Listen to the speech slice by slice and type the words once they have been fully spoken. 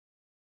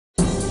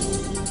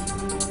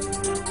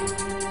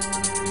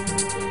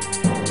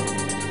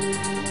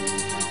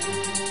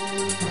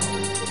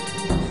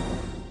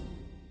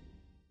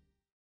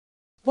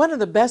One of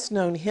the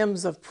best-known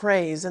hymns of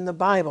praise in the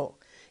Bible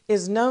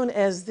is known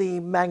as the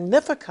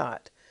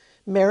Magnificat,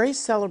 Mary's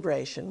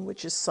celebration,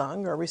 which is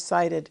sung or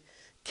recited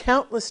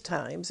countless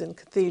times in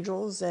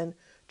cathedrals and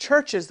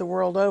churches the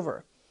world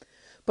over.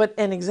 But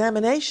an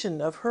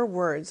examination of her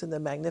words in the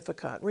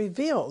Magnificat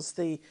reveals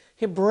the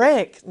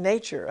Hebraic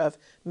nature of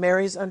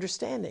Mary's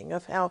understanding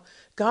of how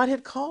God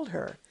had called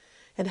her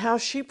and how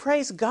she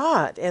praised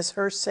God as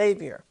her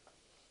Savior.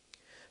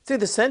 Through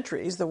the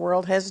centuries, the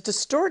world has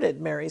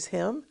distorted Mary's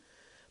hymn,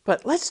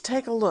 but let's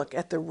take a look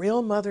at the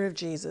real mother of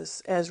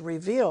Jesus as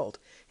revealed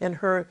in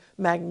her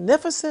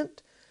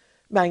magnificent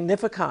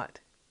Magnificat.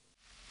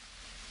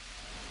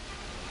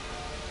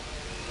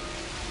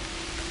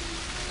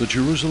 The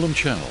Jerusalem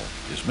Channel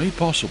is made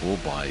possible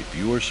by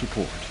viewer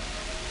support.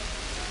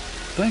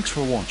 Thanks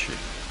for watching.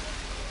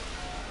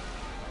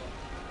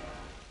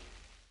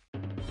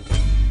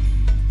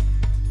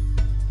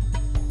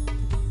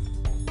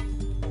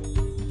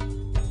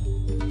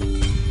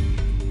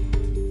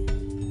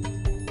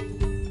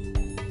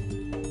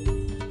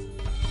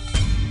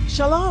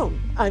 Shalom,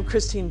 I'm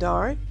Christine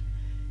Dard.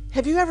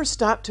 Have you ever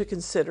stopped to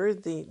consider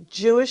the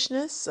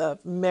Jewishness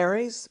of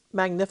Mary's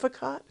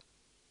Magnificat?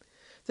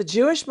 The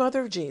Jewish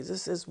mother of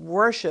Jesus is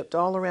worshipped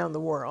all around the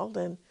world,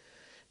 and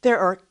there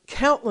are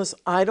countless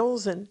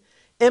idols and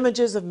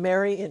images of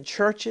Mary in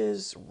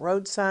churches,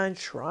 roadside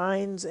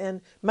shrines, and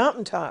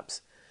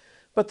mountaintops.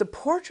 But the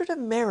portrait of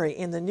Mary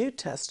in the New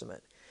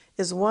Testament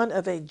is one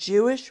of a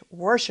Jewish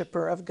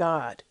worshiper of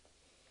God.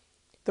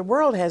 The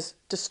world has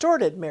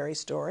distorted Mary's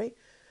story,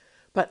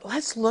 but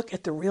let's look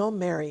at the real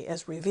Mary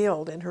as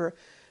revealed in her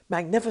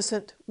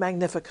magnificent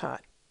Magnificat.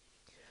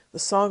 The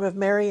Song of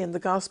Mary in the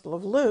Gospel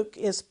of Luke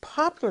is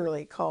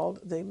popularly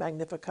called the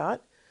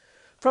Magnificat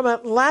from a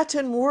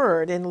Latin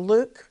word in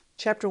Luke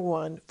chapter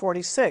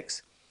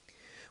 1:46,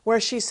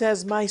 where she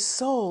says, "My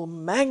soul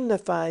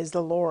magnifies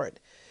the Lord,"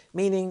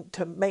 meaning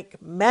to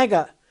make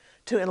mega,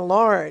 to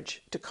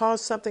enlarge, to cause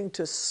something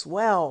to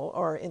swell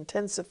or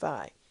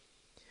intensify.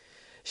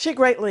 She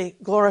greatly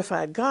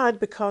glorified God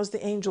because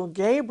the angel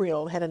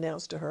Gabriel had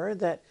announced to her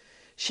that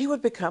she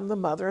would become the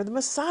mother of the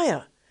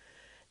Messiah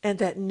and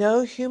that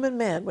no human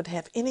man would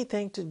have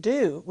anything to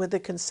do with the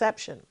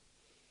conception.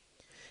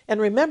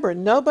 And remember,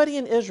 nobody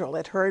in Israel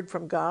had heard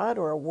from God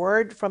or a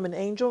word from an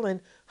angel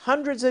in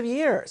hundreds of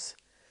years,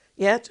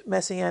 yet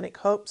messianic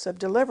hopes of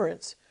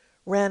deliverance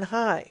ran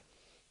high.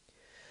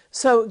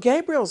 So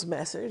Gabriel's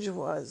message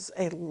was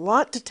a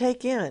lot to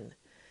take in,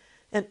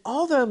 and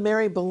although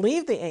Mary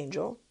believed the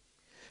angel,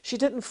 she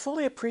didn't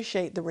fully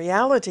appreciate the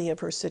reality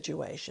of her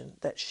situation,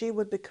 that she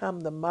would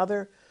become the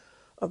mother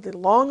of the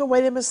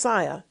long-awaited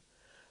Messiah,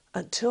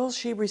 until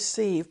she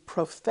received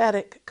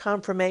prophetic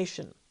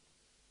confirmation.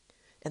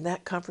 And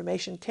that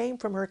confirmation came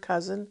from her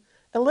cousin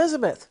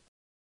Elizabeth.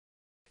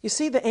 You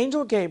see, the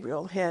angel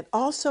Gabriel had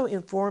also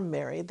informed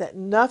Mary that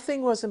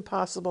nothing was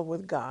impossible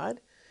with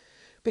God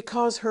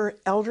because her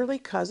elderly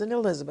cousin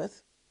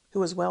Elizabeth,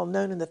 who was well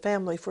known in the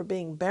family for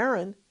being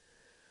barren,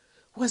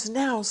 was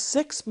now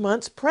 6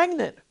 months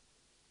pregnant.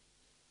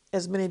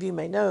 As many of you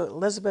may know,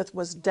 Elizabeth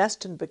was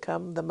destined to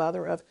become the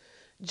mother of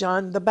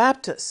John the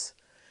Baptist,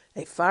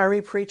 a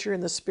fiery preacher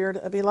in the spirit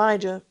of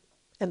Elijah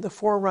and the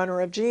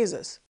forerunner of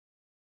Jesus.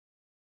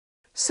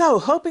 So,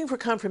 hoping for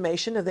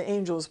confirmation of the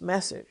angel's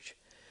message,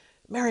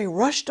 Mary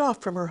rushed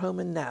off from her home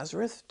in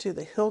Nazareth to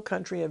the hill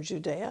country of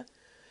Judea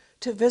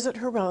to visit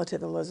her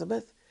relative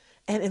Elizabeth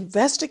and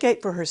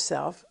investigate for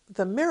herself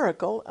the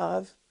miracle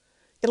of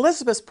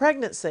Elizabeth's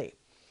pregnancy.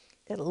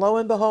 And lo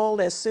and behold,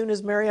 as soon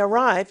as Mary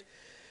arrived,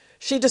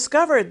 she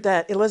discovered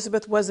that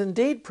Elizabeth was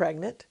indeed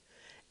pregnant,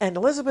 and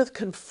Elizabeth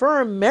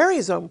confirmed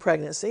Mary's own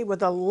pregnancy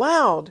with a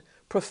loud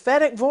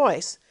prophetic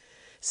voice,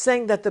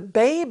 saying that the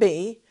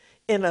baby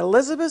in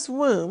Elizabeth's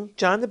womb,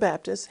 John the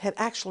Baptist, had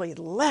actually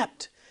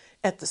leapt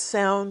at the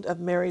sound of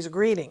Mary's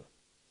greeting.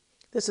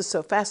 This is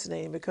so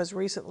fascinating because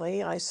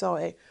recently I saw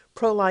a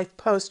pro-life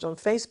post on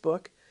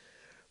Facebook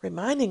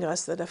reminding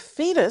us that a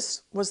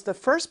fetus was the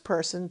first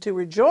person to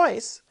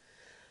rejoice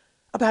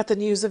about the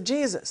news of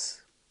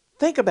Jesus.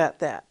 Think about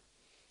that.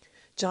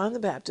 John the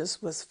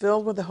Baptist was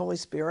filled with the Holy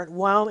Spirit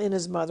while in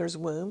his mother's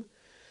womb.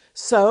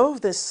 So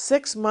this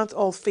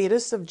 6-month-old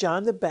fetus of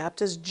John the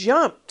Baptist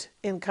jumped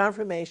in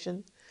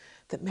confirmation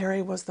that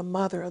Mary was the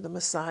mother of the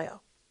Messiah.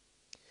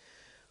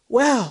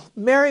 Well,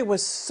 Mary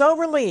was so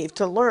relieved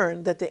to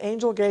learn that the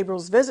angel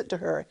Gabriel's visit to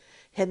her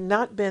had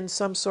not been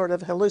some sort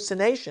of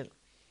hallucination.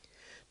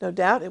 No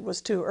doubt it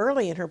was too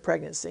early in her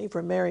pregnancy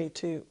for Mary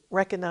to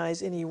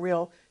recognize any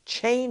real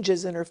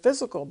changes in her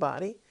physical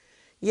body,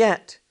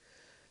 yet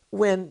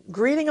when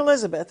greeting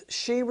Elizabeth,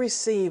 she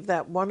received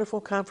that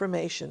wonderful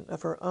confirmation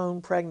of her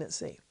own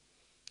pregnancy.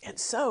 And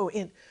so,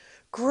 in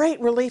great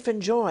relief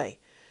and joy,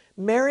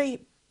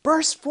 Mary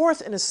burst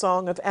forth in a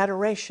song of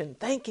adoration,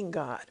 thanking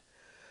God.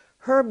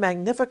 Her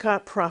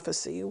Magnificat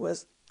prophecy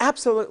was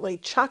absolutely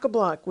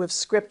chock-a-block with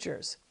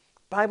scriptures.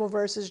 Bible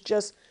verses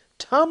just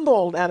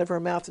tumbled out of her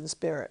mouth and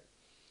spirit.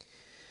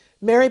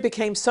 Mary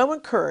became so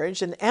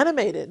encouraged and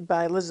animated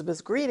by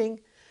Elizabeth's greeting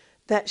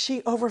that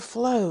she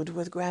overflowed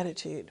with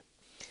gratitude.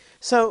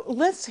 So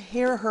let's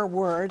hear her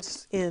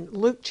words in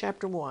Luke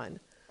chapter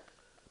 1,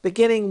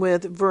 beginning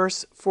with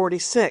verse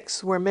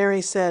 46, where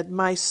Mary said,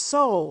 "My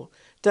soul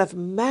doth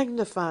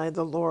magnify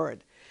the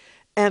Lord,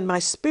 and my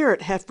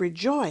spirit hath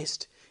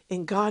rejoiced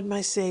in God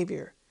my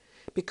Saviour,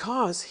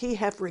 because he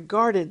hath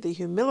regarded the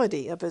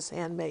humility of his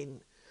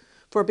handmaiden.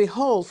 For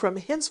behold, from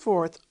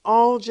henceforth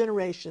all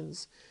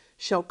generations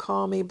shall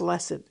call me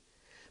blessed,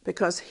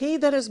 because he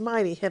that is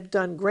mighty hath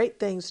done great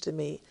things to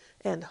me,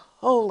 and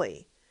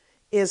holy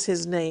is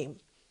his name."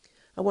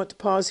 I want to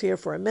pause here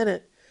for a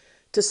minute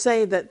to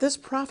say that this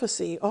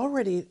prophecy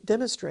already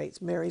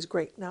demonstrates Mary's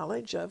great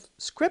knowledge of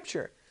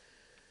Scripture,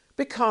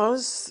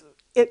 because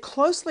it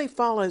closely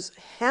follows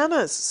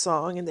Hannah's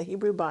song in the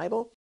Hebrew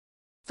Bible,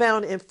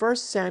 found in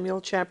 1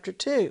 Samuel chapter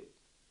 2.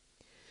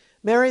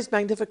 Mary's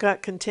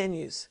Magnificat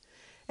continues,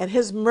 "And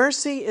his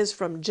mercy is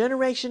from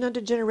generation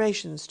unto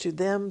generations to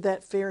them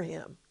that fear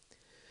him."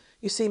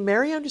 You see,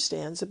 Mary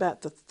understands about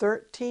the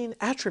 13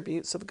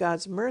 attributes of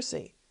God's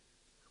mercy,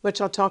 which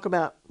I'll talk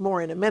about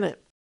more in a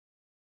minute.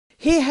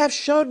 "He hath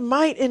showed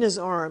might in his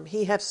arm.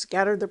 He hath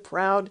scattered the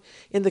proud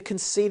in the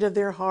conceit of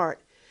their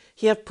heart.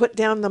 He hath put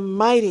down the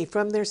mighty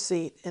from their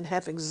seat, and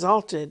hath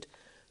exalted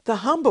the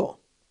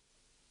humble."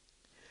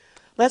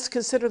 Let's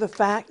consider the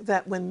fact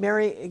that when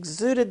Mary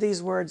exuded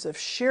these words of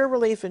sheer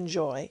relief and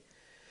joy,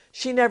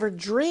 she never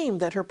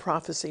dreamed that her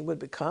prophecy would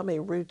become a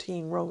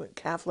routine Roman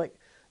Catholic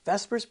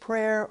Vespers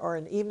prayer or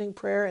an evening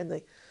prayer in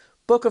the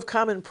Book of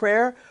Common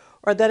Prayer,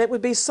 or that it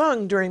would be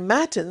sung during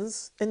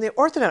Matins in the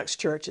Orthodox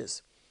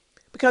churches,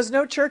 because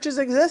no churches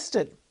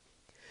existed.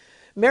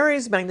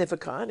 Mary's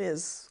Magnificat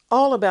is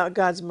all about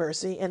God's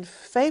mercy and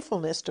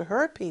faithfulness to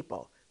her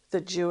people,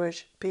 the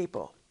Jewish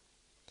people.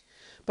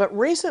 But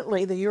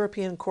recently, the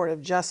European Court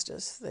of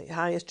Justice, the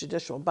highest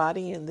judicial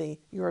body in the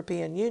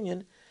European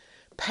Union,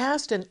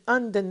 passed an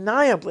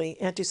undeniably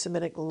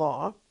anti-Semitic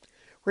law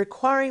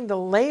requiring the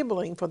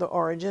labeling for the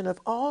origin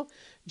of all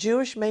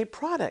Jewish-made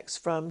products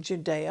from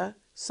Judea,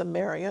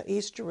 Samaria,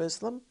 East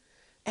Jerusalem,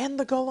 and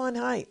the Golan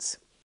Heights.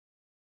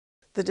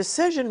 The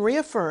decision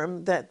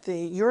reaffirmed that the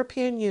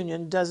European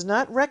Union does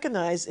not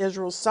recognize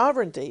Israel's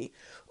sovereignty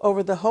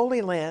over the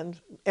Holy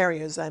Land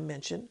areas I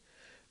mentioned,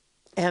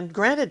 and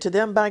granted to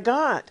them by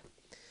God.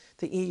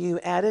 The EU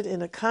added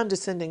in a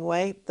condescending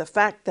way the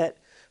fact that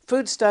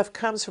foodstuff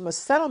comes from a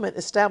settlement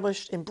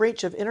established in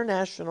breach of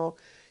international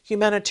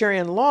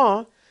humanitarian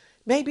law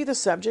may be the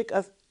subject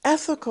of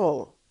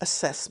ethical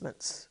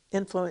assessments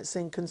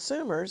influencing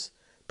consumers'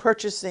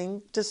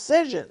 purchasing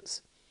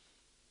decisions.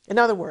 In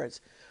other words,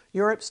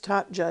 Europe's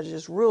top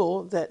judges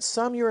ruled that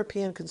some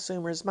European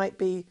consumers might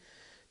be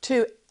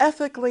too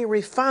ethically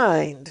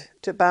refined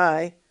to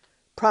buy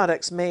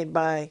products made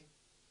by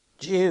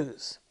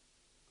Jews.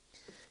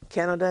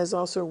 Canada has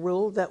also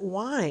ruled that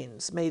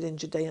wines made in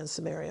Judea and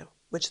Samaria,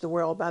 which the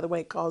world, by the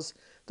way, calls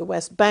the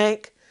West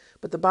Bank,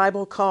 but the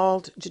Bible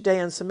called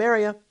Judea and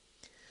Samaria,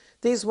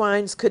 these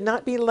wines could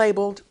not be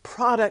labeled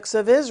products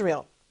of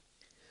Israel.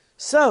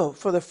 So,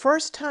 for the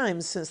first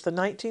time since the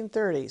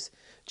 1930s,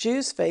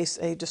 Jews face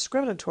a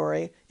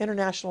discriminatory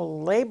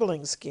international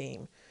labeling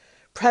scheme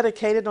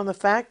predicated on the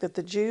fact that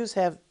the Jews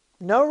have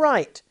no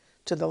right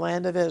to the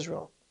land of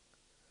Israel.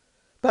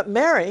 But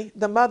Mary,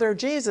 the mother of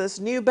Jesus,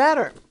 knew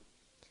better.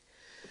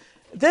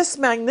 This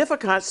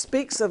Magnificat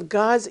speaks of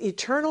God's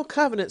eternal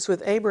covenants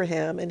with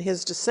Abraham and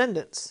his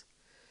descendants.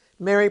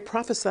 Mary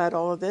prophesied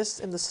all of this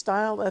in the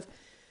style of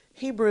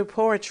Hebrew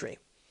poetry.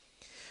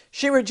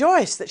 She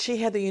rejoiced that she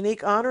had the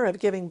unique honor of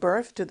giving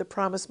birth to the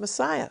promised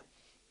Messiah.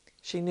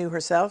 She knew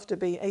herself to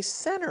be a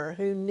sinner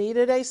who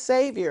needed a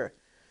Savior.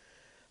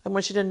 I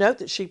want you to note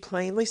that she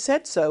plainly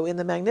said so in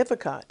the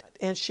Magnificat,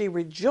 and she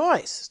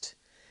rejoiced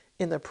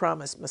in the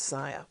promised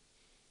Messiah.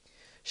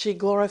 She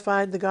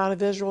glorified the God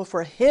of Israel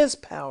for his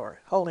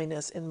power,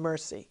 holiness, and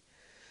mercy,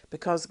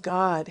 because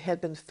God had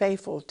been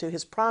faithful to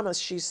his promise,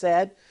 she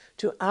said,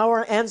 to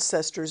our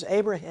ancestors,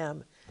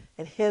 Abraham,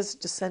 and his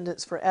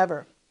descendants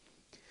forever.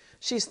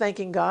 She's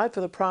thanking God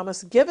for the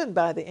promise given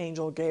by the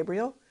angel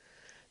Gabriel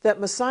that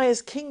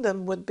Messiah's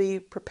kingdom would be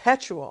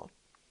perpetual.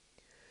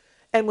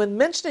 And when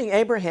mentioning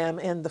Abraham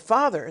and the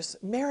fathers,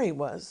 Mary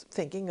was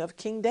thinking of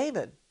King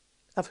David,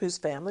 of whose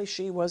family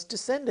she was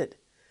descended.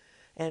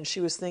 And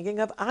she was thinking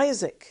of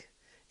Isaac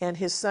and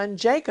his son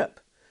Jacob,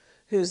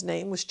 whose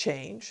name was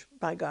changed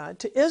by God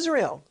to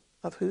Israel,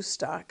 of whose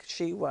stock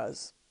she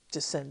was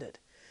descended,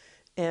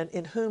 and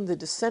in whom the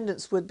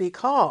descendants would be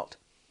called.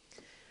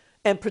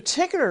 And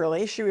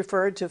particularly, she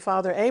referred to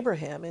Father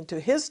Abraham and to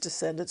his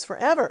descendants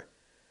forever.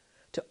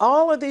 To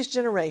all of these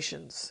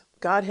generations,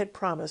 God had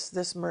promised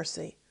this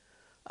mercy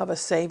of a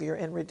Savior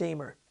and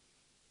Redeemer.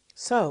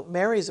 So,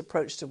 Mary's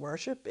approach to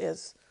worship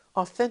is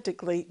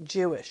authentically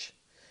Jewish.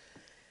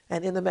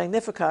 And in the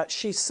Magnificat,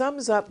 she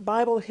sums up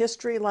Bible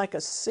history like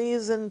a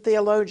seasoned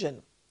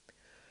theologian.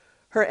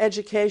 Her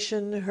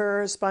education,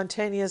 her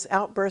spontaneous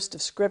outburst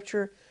of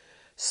Scripture,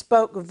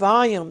 spoke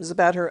volumes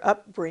about her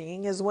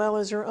upbringing as well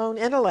as her own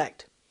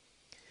intellect.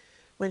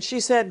 When she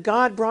said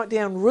God brought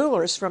down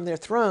rulers from their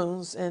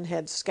thrones and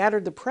had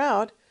scattered the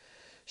proud,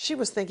 She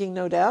was thinking,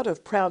 no doubt,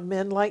 of proud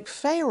men like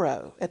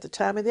Pharaoh at the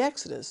time of the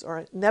Exodus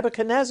or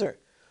Nebuchadnezzar.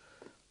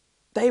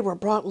 They were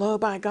brought low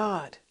by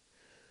God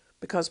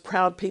because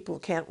proud people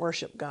can't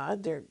worship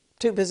God. They're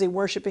too busy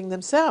worshiping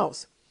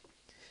themselves.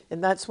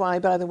 And that's why,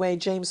 by the way,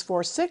 James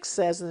 4:6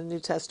 says in the New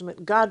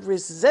Testament, God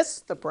resists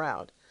the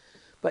proud,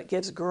 but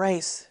gives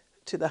grace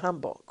to the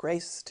humble,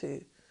 grace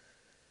to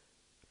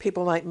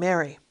people like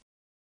Mary.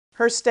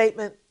 Her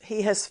statement,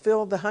 he has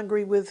filled the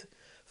hungry with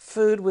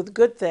food with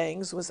good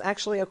things, was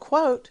actually a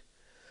quote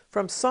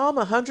from Psalm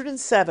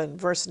 107,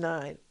 verse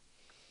 9.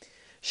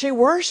 She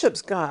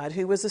worships God,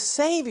 who was a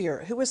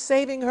Savior, who was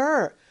saving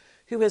her,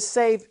 who has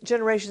saved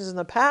generations in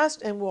the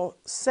past and will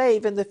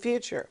save in the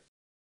future.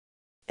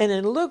 And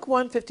in Luke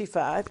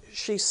 1:55,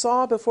 she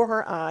saw before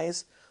her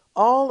eyes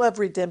all of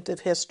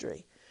redemptive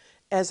history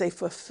as a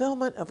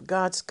fulfillment of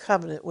God's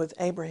covenant with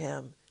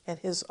Abraham and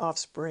his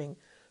offspring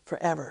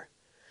forever.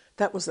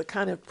 That was the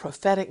kind of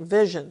prophetic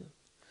vision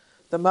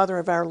the mother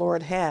of our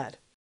Lord had.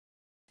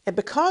 And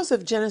because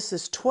of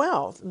Genesis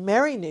 12,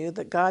 Mary knew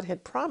that God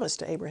had promised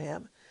to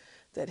Abraham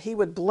that he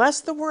would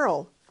bless the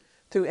world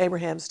through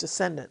Abraham's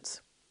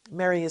descendants.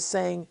 Mary is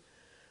saying,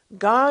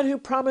 God who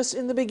promised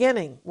in the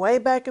beginning, way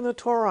back in the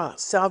Torah,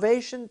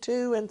 salvation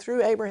to and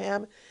through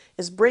Abraham,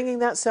 is bringing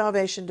that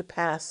salvation to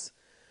pass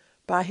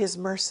by his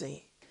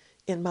mercy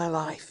in my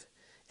life.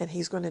 And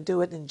he's going to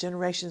do it in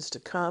generations to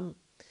come,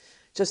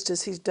 just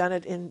as he's done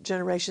it in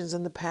generations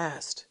in the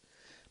past.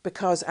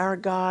 Because our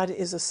God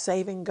is a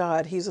saving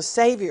God. He's a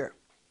Savior.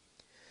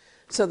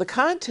 So the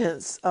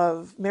contents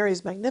of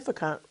Mary's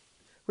Magnificat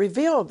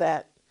revealed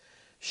that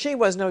she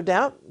was no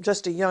doubt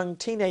just a young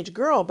teenage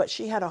girl, but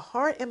she had a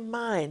heart and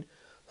mind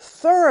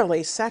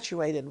thoroughly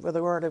saturated with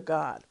the Word of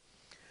God.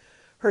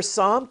 Her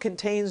psalm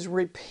contains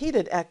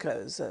repeated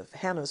echoes of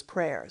Hannah's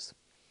prayers.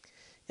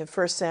 In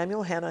 1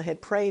 Samuel, Hannah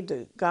had prayed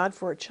to God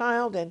for a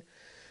child, and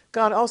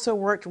God also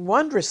worked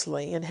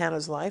wondrously in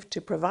Hannah's life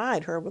to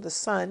provide her with a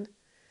son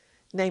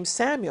named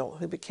Samuel,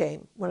 who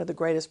became one of the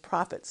greatest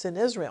prophets in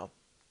Israel.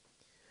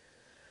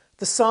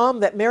 The psalm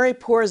that Mary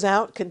pours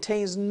out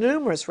contains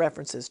numerous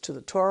references to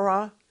the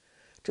Torah,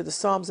 to the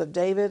Psalms of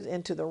David,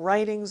 and to the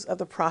writings of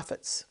the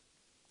prophets.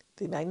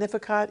 The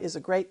Magnificat is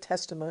a great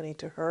testimony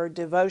to her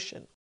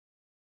devotion.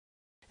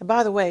 And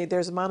by the way,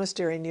 there's a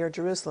monastery near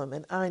Jerusalem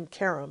in Ein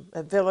Kerem,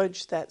 a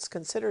village that's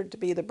considered to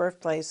be the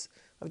birthplace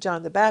of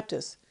John the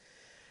Baptist.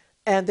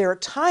 And there are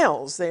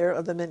tiles there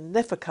of the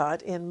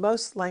Magnificat in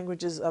most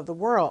languages of the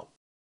world.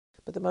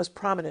 But the most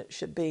prominent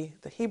should be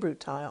the Hebrew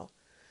tile,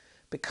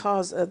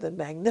 because of the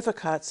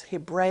Magnificat's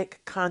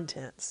Hebraic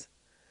contents.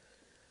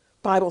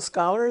 Bible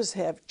scholars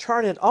have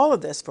charted all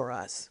of this for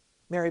us.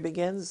 Mary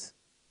begins,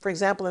 for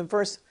example, in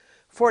verse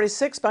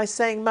 46 by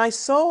saying, "My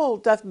soul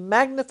doth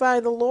magnify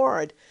the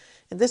Lord."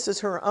 And this is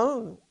her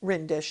own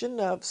rendition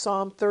of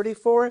Psalm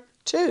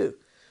 34:2,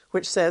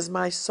 which says,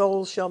 "My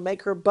soul shall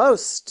make her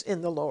boast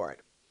in the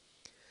Lord."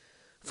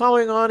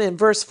 Following on in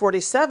verse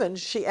 47,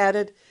 she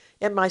added,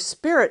 "And my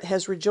spirit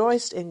has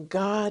rejoiced in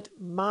God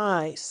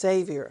my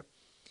Savior."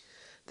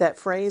 That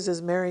phrase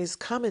is Mary's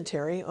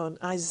commentary on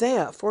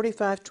Isaiah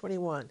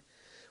 45:21,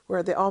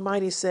 where the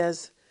Almighty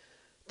says,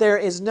 "There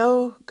is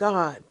no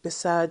God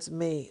besides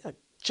me, a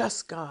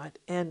just God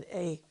and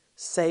a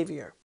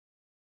Savior."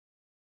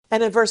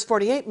 And in verse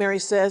 48, Mary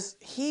says,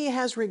 "He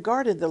has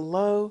regarded the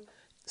low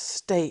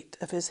state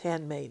of his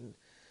handmaiden,"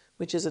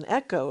 which is an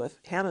echo of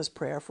Hannah's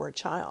prayer for a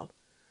child.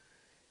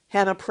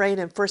 Hannah prayed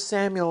in 1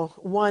 Samuel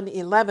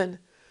 1:11,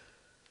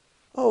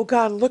 "Oh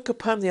God, look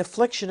upon the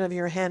affliction of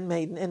your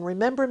handmaiden and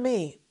remember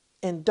me,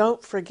 and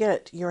don't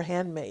forget your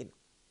handmaid."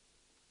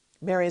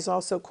 Mary is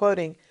also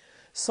quoting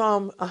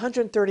Psalm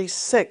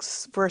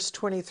 136, verse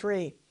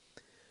 23,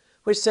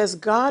 which says,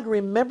 "God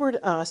remembered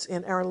us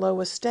in our low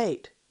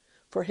estate,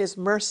 for his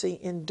mercy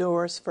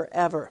endures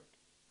forever."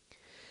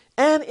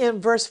 And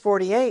in verse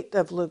 48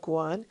 of Luke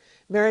 1,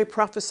 Mary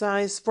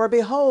prophesies, "For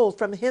behold,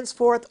 from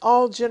henceforth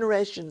all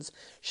generations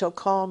shall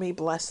call me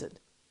blessed."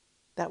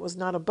 That was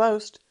not a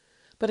boast,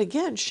 but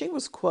again, she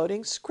was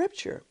quoting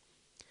Scripture.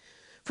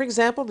 For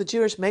example, the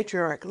Jewish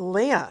matriarch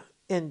Leah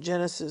in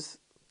Genesis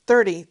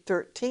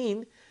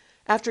 30:13,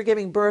 after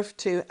giving birth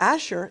to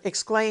Asher,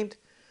 exclaimed,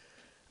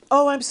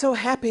 "Oh, I'm so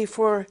happy,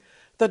 for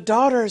the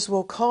daughters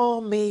will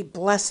call me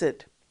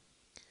blessed."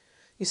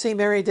 You see,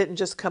 Mary didn't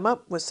just come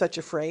up with such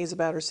a phrase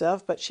about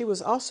herself, but she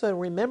was also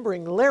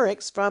remembering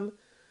lyrics from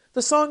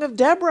the Song of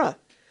Deborah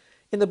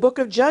in the book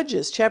of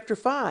Judges, chapter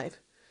 5,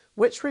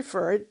 which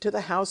referred to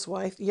the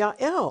housewife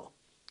Yael,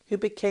 who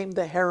became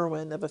the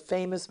heroine of a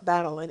famous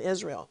battle in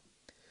Israel.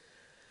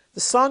 The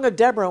Song of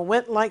Deborah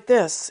went like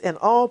this, and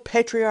all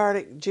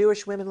patriotic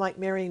Jewish women like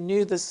Mary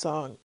knew this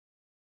song.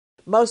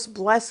 "Most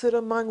blessed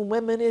among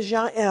women is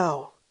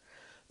Yael,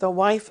 the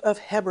wife of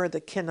Heber the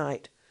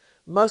Kenite,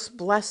 most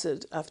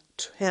blessed of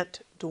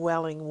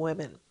tent-dwelling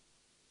women."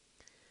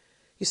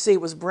 You see,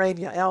 it was brave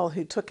Yael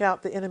who took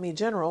out the enemy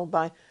general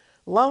by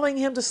lulling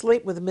him to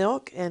sleep with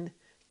milk and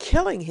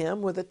killing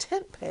him with a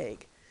tent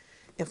peg.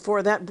 And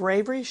for that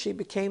bravery, she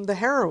became the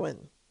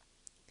heroine.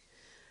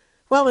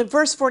 Well, in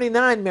verse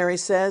 49, Mary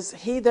says,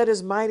 "He that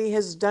is mighty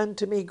has done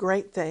to me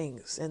great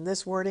things." And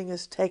this wording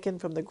is taken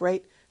from the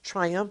great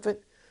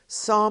triumphant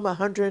Psalm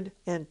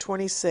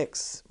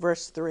 126,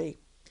 verse 3,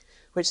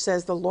 which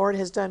says, "The Lord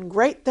has done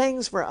great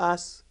things for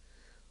us,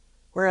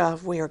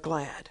 whereof we are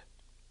glad."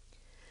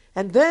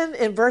 And then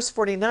in verse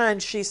 49,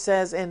 she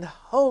says, "And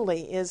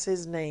holy is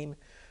his name,"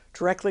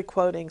 directly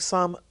quoting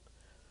Psalm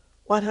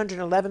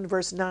 111,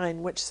 verse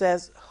 9, which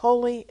says,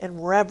 "Holy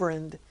and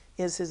reverend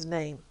is his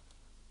name."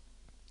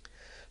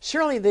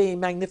 Surely the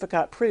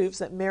Magnificat proves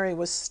that Mary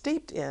was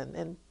steeped in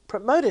and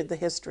promoted the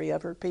history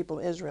of her people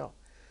Israel.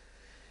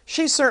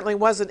 She certainly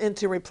wasn't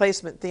into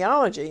replacement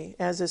theology,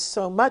 as is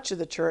so much of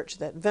the church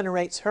that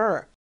venerates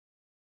her.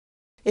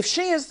 If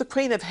she is the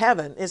Queen of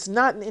Heaven, it's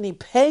not in any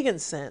pagan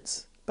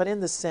sense, but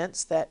in the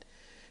sense that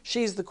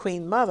she's the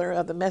Queen Mother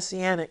of the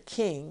Messianic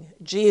King,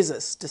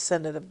 Jesus,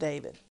 descendant of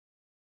David.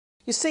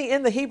 You see,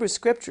 in the Hebrew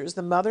Scriptures,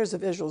 the mothers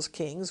of Israel's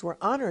kings were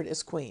honored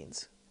as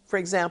queens. For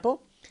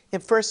example,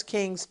 in 1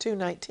 Kings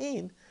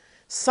 2:19,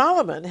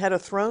 Solomon had a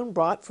throne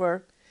brought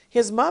for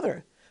his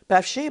mother,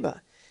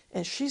 Bathsheba,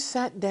 and she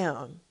sat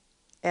down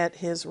at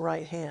his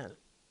right hand.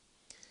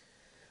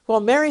 Well,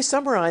 Mary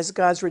summarized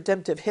God's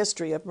redemptive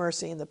history of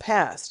mercy in the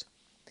past.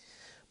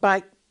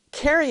 By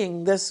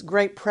carrying this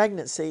great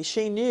pregnancy,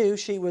 she knew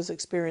she was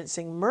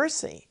experiencing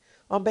mercy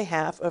on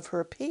behalf of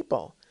her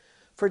people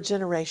for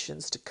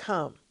generations to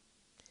come.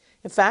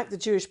 In fact, the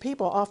Jewish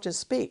people often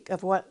speak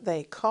of what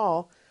they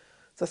call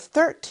the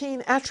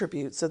 13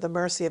 attributes of the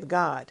mercy of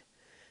God.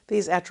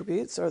 These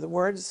attributes are the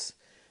words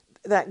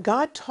that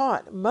God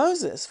taught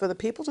Moses for the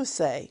people to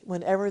say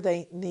whenever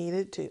they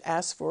needed to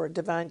ask for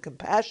divine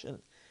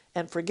compassion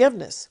and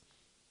forgiveness.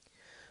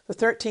 The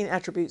 13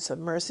 attributes of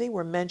mercy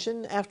were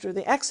mentioned after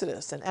the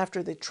Exodus and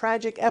after the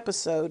tragic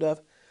episode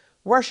of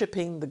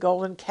worshiping the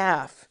golden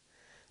calf,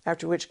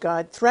 after which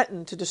God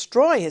threatened to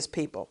destroy his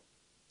people.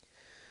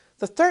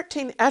 The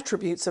 13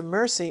 attributes of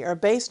mercy are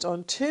based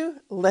on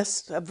two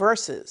lists of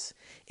verses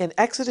in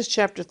Exodus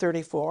chapter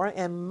 34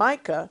 and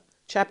Micah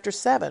chapter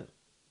 7.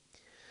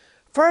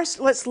 First,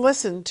 let's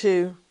listen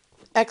to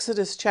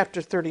Exodus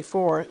chapter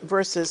 34,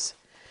 verses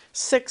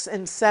 6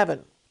 and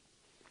 7.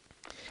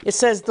 It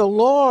says, the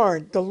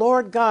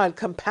Lord God,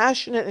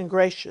 compassionate and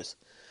gracious,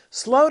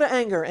 slow to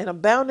anger and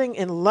abounding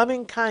in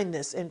loving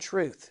kindness and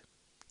truth."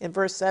 In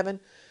verse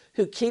 7,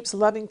 "who keeps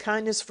loving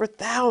kindness for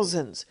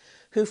thousands,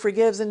 who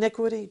forgives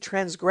iniquity,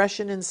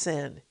 transgression, and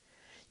sin.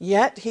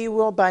 Yet he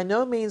will by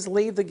no means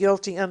leave the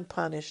guilty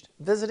unpunished,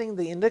 visiting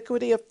the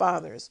iniquity of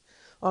fathers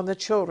on the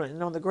children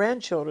and on the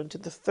grandchildren to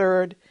the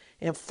third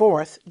and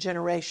fourth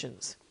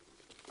generations."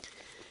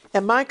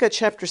 And Micah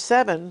chapter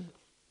 7,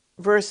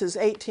 verses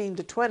 18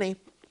 to 20,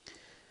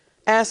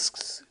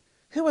 asks,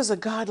 "Who is a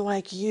God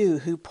like you,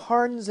 who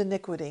pardons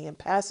iniquity and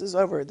passes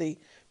over the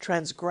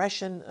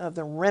transgression of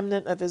the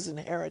remnant of his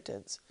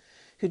inheritance,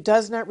 who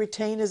does not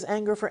retain his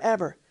anger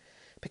forever,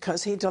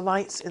 because he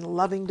delights in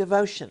loving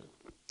devotion?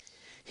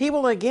 He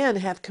will again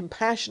have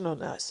compassion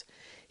on us.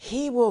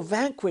 He will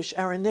vanquish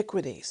our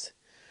iniquities.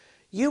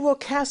 You will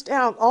cast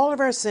out all of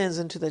our sins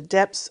into the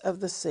depths of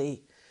the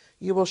sea.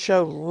 You will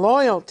show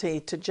loyalty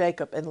to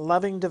Jacob and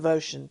loving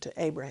devotion to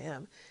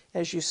Abraham,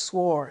 as you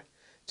swore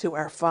to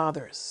our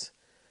fathers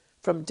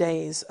from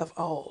days of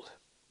old."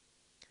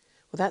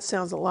 Well, that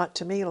sounds a lot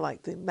to me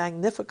like the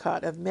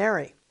Magnificat of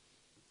Mary.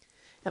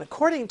 And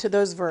according to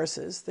those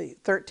verses, the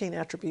 13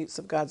 attributes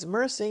of God's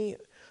mercy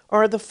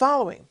are the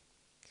following.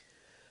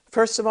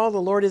 First of all,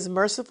 the Lord is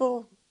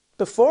merciful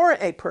before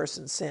a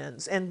person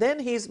sins, and then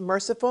he's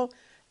merciful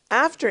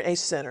after a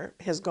sinner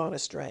has gone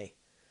astray.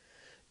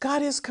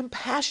 God is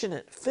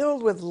compassionate,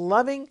 filled with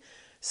loving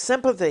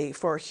sympathy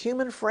for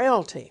human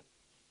frailty.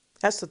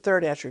 That's the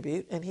third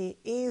attribute, and he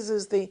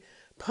eases the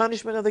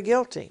punishment of the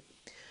guilty.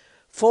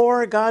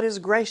 4, God is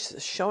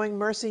gracious, showing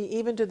mercy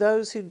even to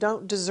those who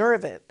don't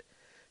deserve it,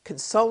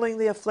 consoling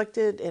the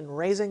afflicted and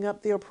raising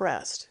up the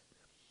oppressed.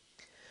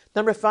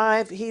 Number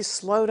 5, he's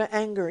slow to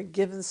anger,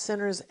 giving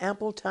sinners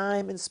ample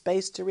time and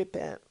space to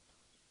repent.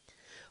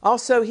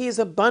 Also, he's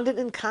abundant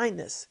in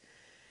kindness.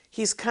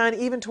 He's kind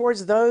even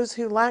towards those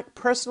who lack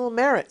personal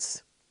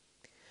merits.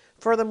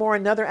 Furthermore,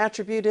 another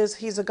attribute is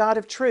he's a God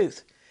of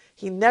truth.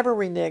 He never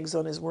reneges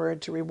on his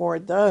word to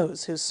reward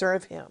those who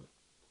serve him.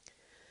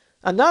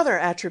 Another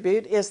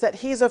attribute is that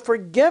he's a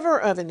forgiver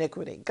of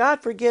iniquity.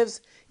 God forgives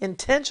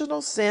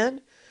intentional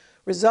sin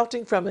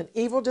resulting from an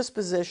evil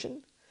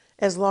disposition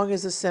as long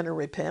as the sinner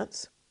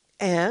repents.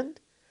 And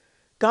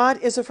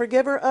God is a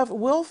forgiver of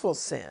willful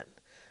sin.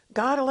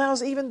 God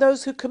allows even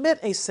those who commit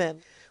a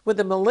sin with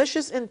the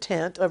malicious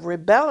intent of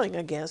rebelling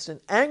against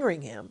and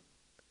angering him,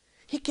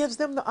 he gives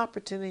them the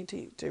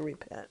opportunity to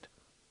repent.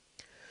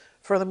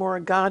 Furthermore,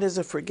 God is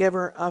a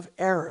forgiver of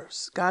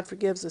errors. God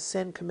forgives a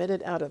sin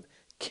committed out of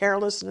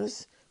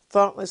carelessness,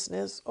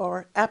 thoughtlessness,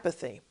 or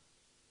apathy.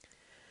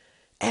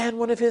 And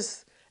one of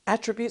his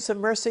attributes of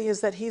mercy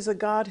is that he's a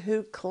God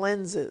who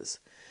cleanses.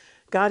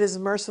 God is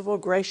merciful,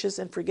 gracious,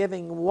 and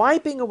forgiving,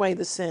 wiping away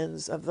the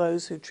sins of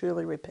those who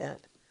truly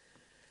repent.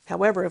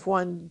 However, if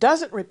one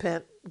doesn't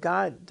repent,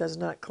 God does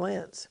not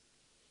cleanse.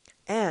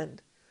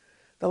 And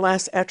the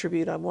last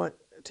attribute I want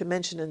to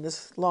mention in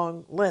this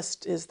long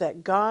list is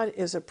that God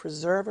is a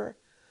preserver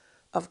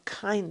of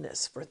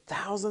kindness for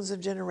thousands of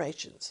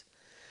generations.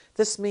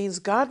 This means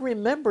God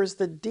remembers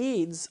the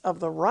deeds of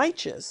the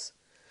righteous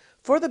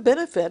for the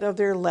benefit of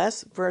their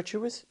less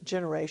virtuous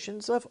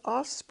generations of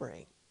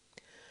offspring.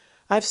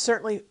 I've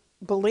certainly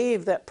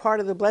believed that part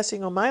of the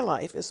blessing on my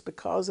life is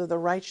because of the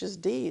righteous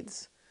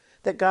deeds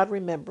that God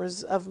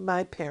remembers of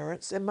my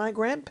parents and my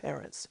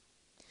grandparents.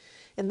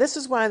 And this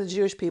is why the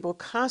Jewish people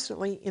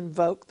constantly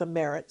invoke the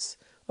merits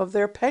of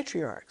their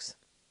patriarchs.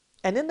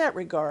 And in that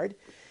regard,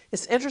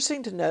 it's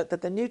interesting to note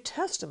that the New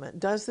Testament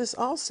does this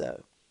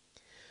also.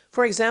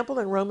 For example,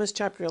 in Romans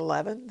chapter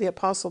 11, the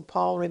Apostle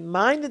Paul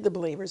reminded the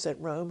believers at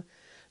Rome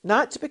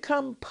not to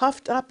become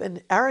puffed up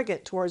and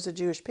arrogant towards the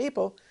Jewish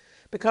people,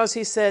 because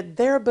he said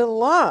they're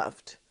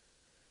beloved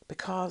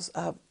because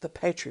of the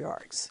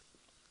patriarchs.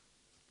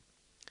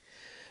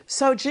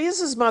 So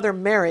Jesus' mother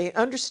Mary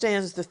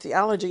understands the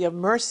theology of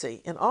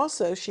mercy, and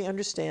also she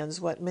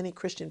understands what many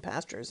Christian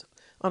pastors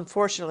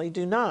unfortunately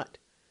do not,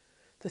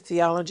 the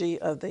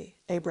theology of the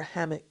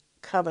Abrahamic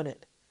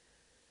covenant.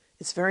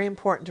 It's very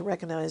important to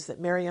recognize that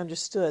Mary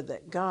understood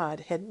that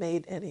God had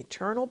made an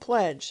eternal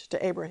pledge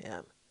to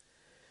Abraham,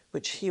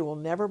 which he will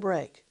never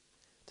break,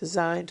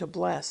 designed to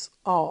bless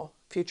all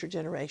future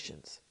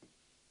generations.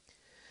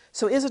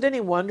 So is it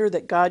any wonder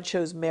that God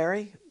chose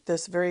Mary,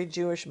 this very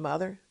Jewish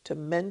mother, to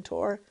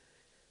mentor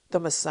the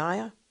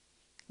Messiah?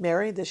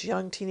 Mary, this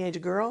young teenage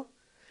girl?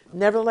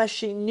 Nevertheless,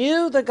 she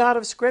knew the God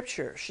of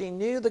Scripture. She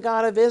knew the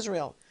God of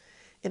Israel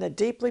in a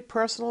deeply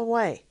personal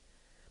way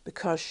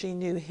because she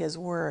knew his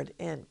word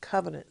and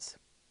covenants.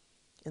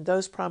 And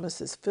those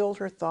promises filled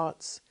her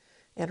thoughts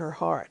and her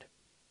heart.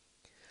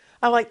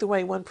 I like the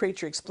way one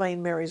preacher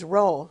explained Mary's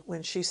role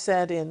when she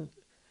said in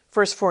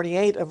verse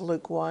 48 of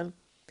Luke 1,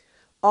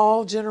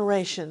 "All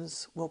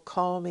generations will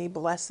call me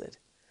blessed."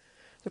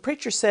 The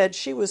preacher said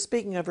she was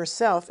speaking of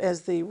herself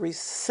as the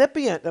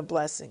recipient of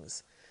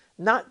blessings,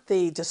 not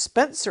the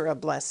dispenser of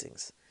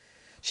blessings.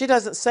 She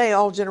doesn't say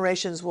all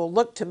generations will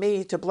look to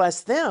me to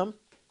bless them.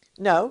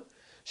 No,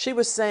 she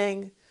was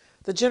saying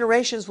the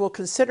generations will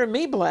consider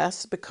me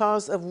blessed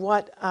because of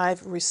what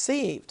I've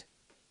received.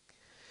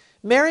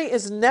 Mary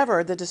is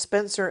never the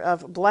dispenser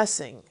of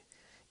blessing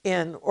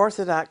in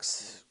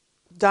Orthodox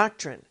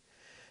doctrine.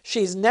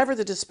 She's never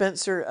the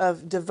dispenser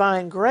of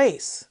divine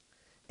grace.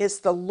 It's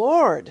the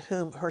Lord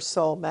whom her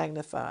soul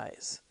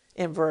magnifies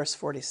in verse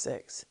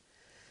 46.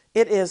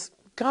 It is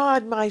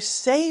God, my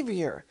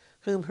Savior,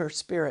 whom her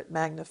spirit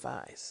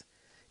magnifies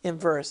in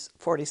verse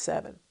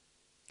 47.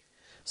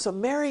 So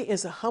Mary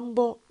is a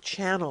humble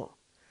channel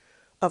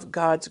of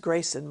God's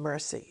grace and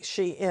mercy.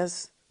 She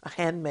is a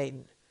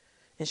handmaiden,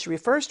 and she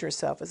refers to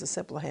herself as a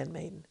simple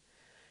handmaiden.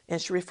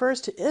 And she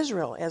refers to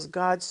Israel as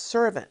God's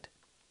servant.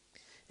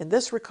 And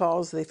this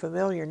recalls the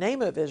familiar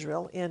name of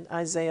Israel in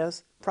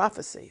Isaiah's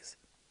prophecies.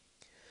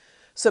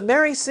 So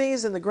Mary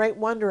sees in the great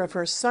wonder of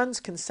her son's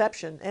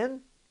conception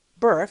and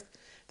birth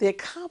the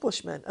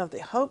accomplishment of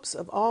the hopes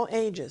of all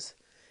ages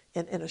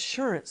and an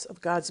assurance of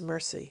God's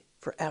mercy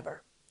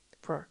forever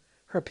for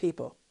her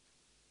people.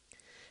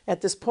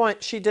 At this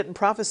point, she didn't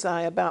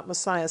prophesy about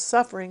Messiah's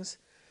sufferings,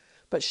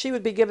 but she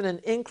would be given an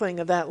inkling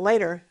of that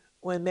later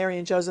when Mary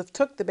and Joseph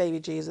took the baby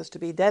Jesus to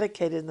be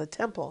dedicated in the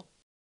temple,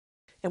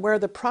 and where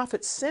the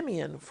prophet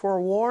Simeon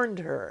forewarned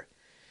her.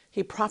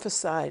 He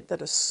prophesied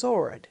that a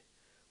sword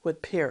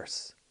would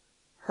pierce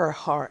her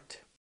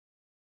heart.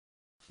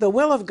 The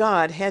will of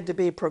God had to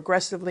be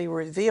progressively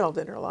revealed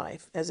in her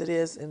life, as it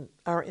is in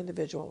our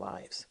individual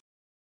lives.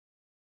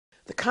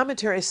 The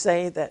commentaries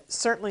say that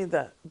certainly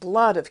the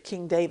blood of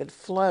King David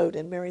flowed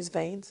in Mary's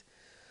veins,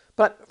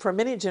 but for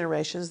many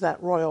generations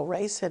that royal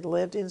race had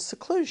lived in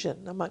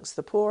seclusion amongst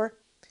the poor,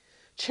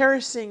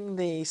 cherishing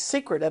the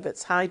secret of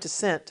its high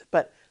descent,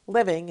 but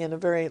living in a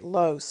very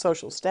low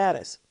social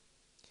status.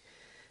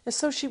 And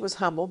so she was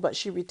humble, but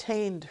she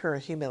retained her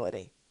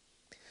humility.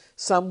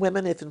 Some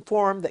women, if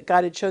informed that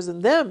God had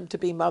chosen them to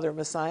be Mother of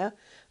Messiah,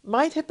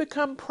 might have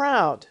become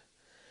proud,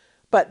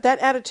 but that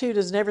attitude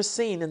is never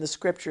seen in the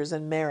Scriptures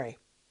in Mary.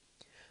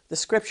 The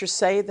Scriptures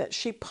say that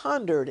she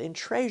pondered and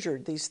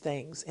treasured these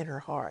things in her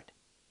heart.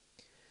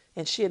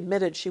 And she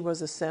admitted she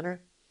was a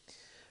sinner.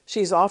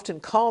 She's often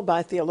called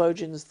by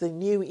theologians the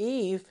new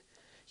Eve,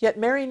 yet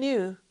Mary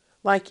knew,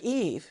 like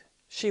Eve,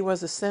 she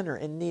was a sinner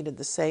and needed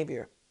the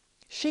Savior.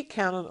 She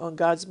counted on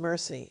God's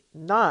mercy,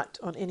 not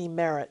on any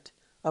merit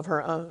of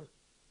her own.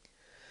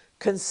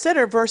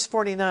 Consider verse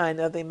 49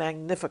 of the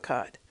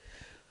Magnificat.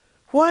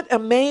 What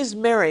amazed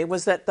Mary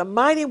was that the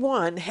Mighty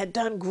One had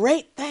done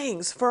great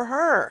things for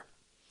her.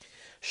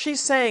 She's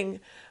saying,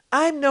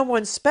 I'm no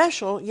one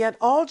special, yet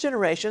all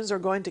generations are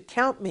going to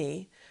count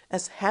me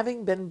as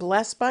having been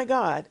blessed by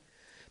God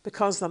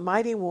because the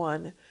Mighty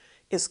One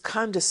is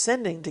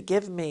condescending to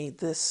give me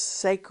this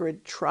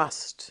sacred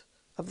trust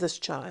of this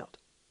child.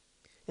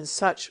 And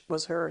such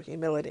was her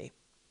humility.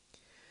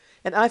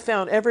 And I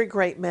found every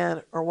great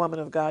man or woman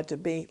of God to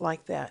be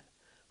like that,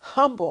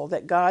 humble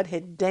that God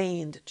had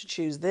deigned to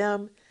choose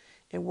them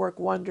and work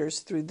wonders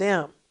through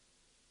them.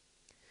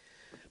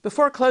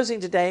 Before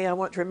closing today, I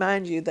want to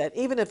remind you that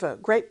even if a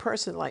great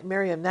person like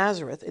Mary of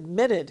Nazareth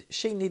admitted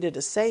she needed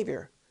a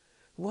Savior,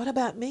 what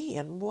about me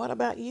and what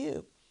about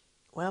you?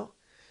 Well,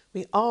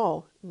 we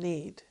all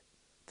need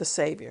the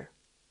Savior,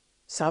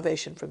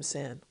 salvation from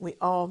sin. We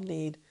all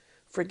need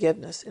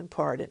forgiveness and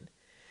pardon.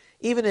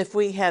 Even if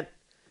we had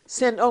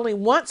sinned only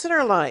once in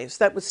our lives,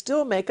 that would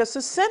still make us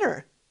a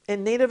sinner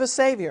in need of a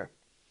Savior.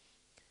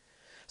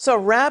 So a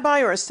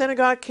rabbi or a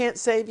synagogue can't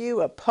save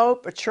you, a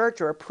pope, a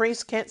church, or a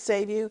priest can't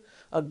save you,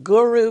 a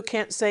guru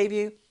can't save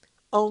you.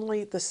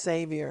 Only the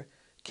Savior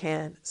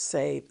can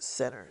save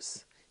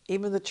sinners.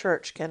 Even the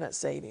church cannot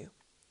save you.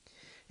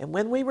 And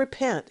when we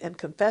repent and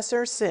confess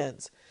our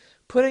sins,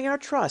 putting our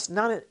trust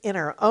not in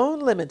our own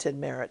limited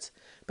merits,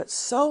 but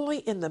solely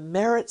in the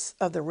merits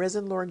of the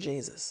risen Lord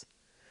Jesus,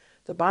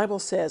 the Bible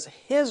says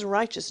His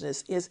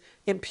righteousness is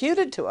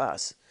imputed to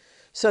us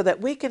so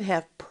that we can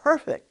have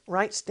perfect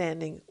right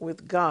standing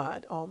with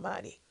God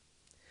Almighty.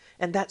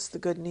 And that's the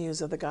good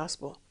news of the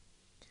gospel.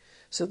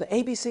 So the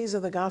ABCs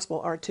of the gospel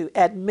are to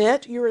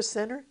admit you're a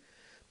sinner,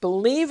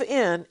 believe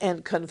in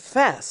and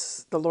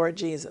confess the Lord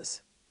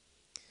Jesus.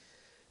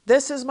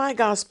 This is my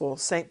gospel,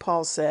 St.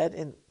 Paul said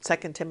in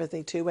 2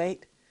 Timothy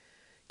 2:8.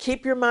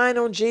 Keep your mind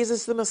on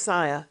Jesus the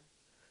Messiah,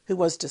 who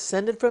was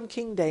descended from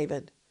King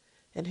David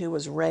and who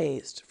was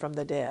raised from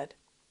the dead.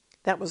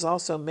 That was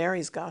also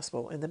Mary's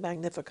gospel in the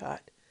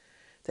Magnificat,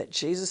 that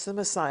Jesus the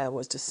Messiah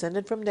was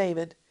descended from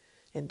David,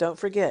 and don't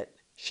forget,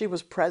 she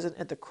was present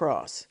at the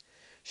cross.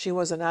 She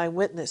was an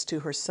eyewitness to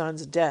her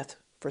son's death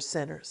for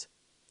sinners.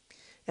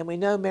 And we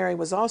know Mary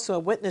was also a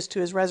witness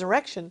to his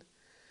resurrection,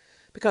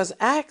 because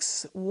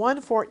Acts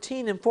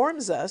 1:14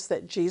 informs us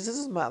that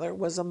Jesus' mother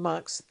was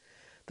amongst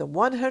the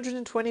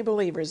 120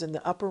 believers in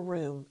the upper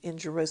room in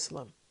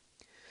Jerusalem.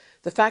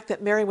 The fact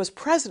that Mary was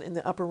present in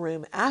the upper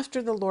room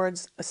after the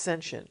Lord's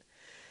ascension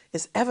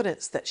is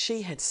evidence that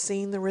she had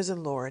seen the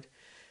risen Lord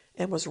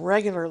and was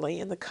regularly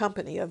in the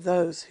company of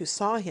those who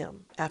saw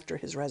him after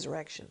his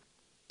resurrection.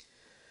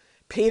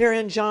 Peter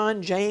and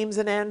John, James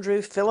and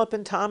Andrew, Philip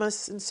and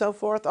Thomas, and so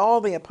forth,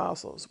 all the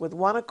apostles, with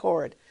one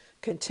accord,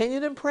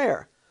 continued in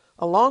prayer,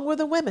 along with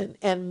the women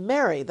and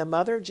Mary, the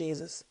mother of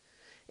Jesus,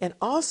 and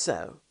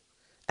also,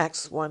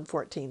 Acts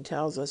 1:14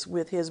 tells us,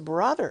 with his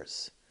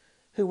brothers,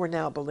 who were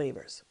now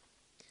believers.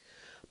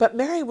 But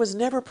Mary was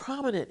never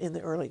prominent in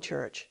the early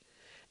church,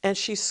 and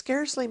she's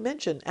scarcely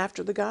mentioned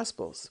after the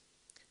Gospels.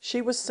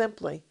 She was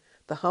simply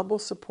the humble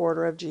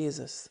supporter of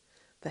Jesus,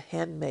 the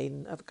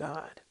handmaiden of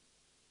God.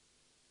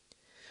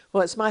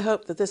 Well, it's my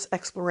hope that this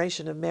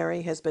exploration of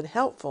Mary has been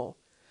helpful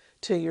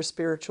to your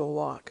spiritual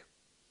walk.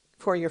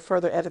 For your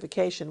further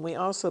edification, we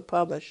also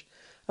publish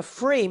a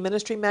free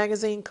ministry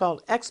magazine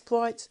called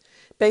Exploits,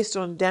 based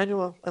on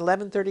Daniel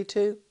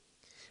 11:32.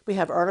 We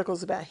have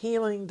articles about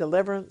healing,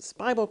 deliverance,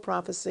 Bible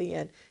prophecy,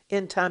 and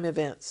end-time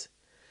events.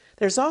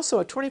 There's also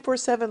a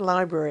 24/7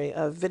 library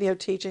of video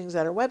teachings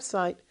at our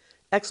website,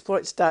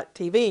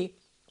 exploits.tv,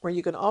 where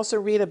you can also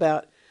read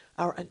about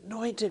our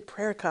anointed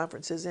prayer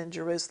conferences in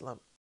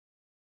Jerusalem.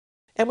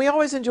 And we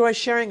always enjoy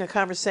sharing a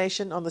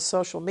conversation on the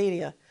social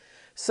media,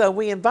 so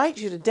we invite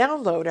you to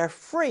download our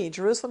free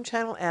Jerusalem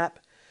Channel app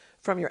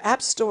from your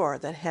app store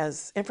that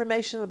has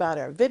information about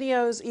our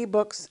videos,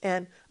 ebooks,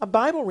 and a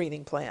Bible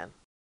reading plan.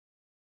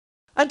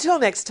 Until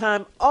next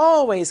time,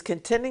 always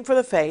contending for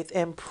the faith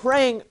and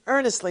praying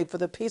earnestly for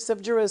the peace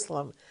of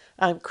Jerusalem,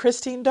 I'm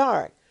Christine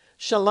Darg.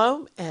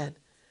 Shalom and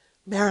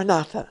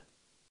Maranatha.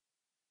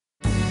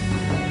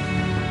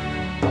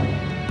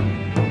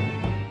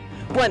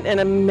 What an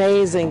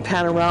amazing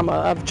panorama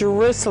of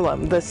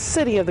Jerusalem, the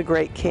city of the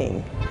great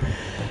King.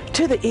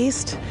 To the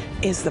east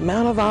is the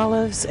Mount of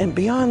Olives, and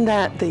beyond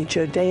that, the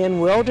Judean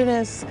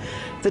wilderness,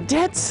 the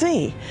Dead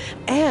Sea,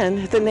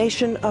 and the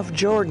nation of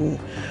Jordan,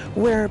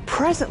 where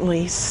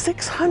presently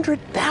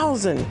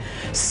 600,000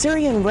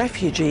 Syrian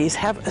refugees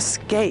have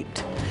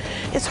escaped.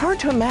 It's hard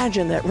to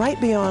imagine that right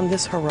beyond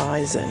this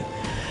horizon,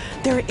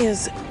 there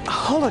is a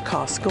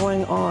Holocaust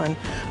going on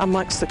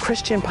amongst the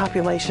Christian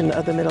population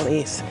of the Middle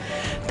East.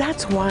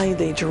 That's why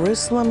the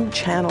Jerusalem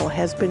Channel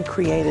has been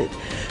created,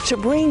 to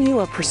bring you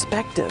a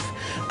perspective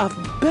of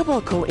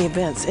biblical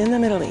events in the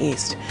Middle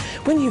East.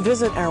 When you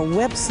visit our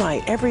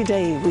website every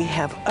day, we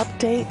have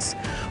updates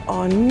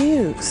on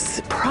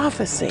news,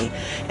 prophecy,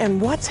 and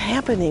what's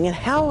happening, and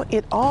how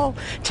it all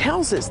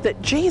tells us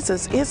that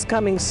Jesus is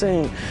coming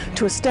soon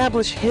to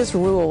establish his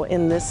rule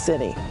in this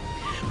city.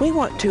 We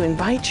want to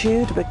invite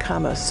you to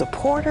become a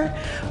supporter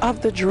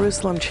of the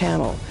Jerusalem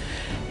Channel.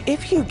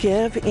 If you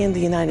give in the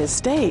United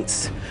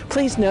States,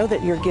 please know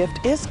that your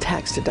gift is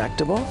tax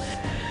deductible.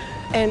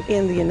 And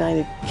in the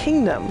United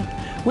Kingdom,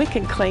 we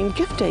can claim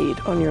gift aid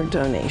on your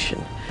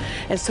donation.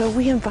 And so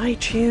we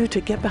invite you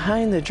to get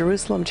behind the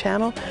Jerusalem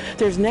Channel.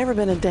 There's never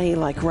been a day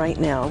like right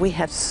now. We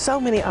have so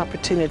many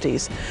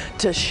opportunities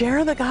to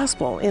share the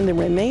gospel in the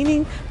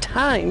remaining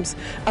times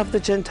of the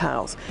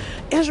Gentiles.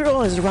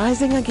 Israel is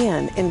rising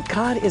again, and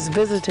God is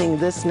visiting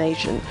this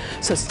nation.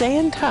 So stay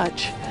in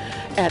touch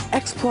at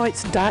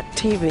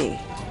exploits.tv.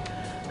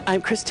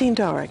 I'm Christine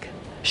Darg.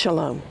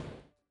 Shalom.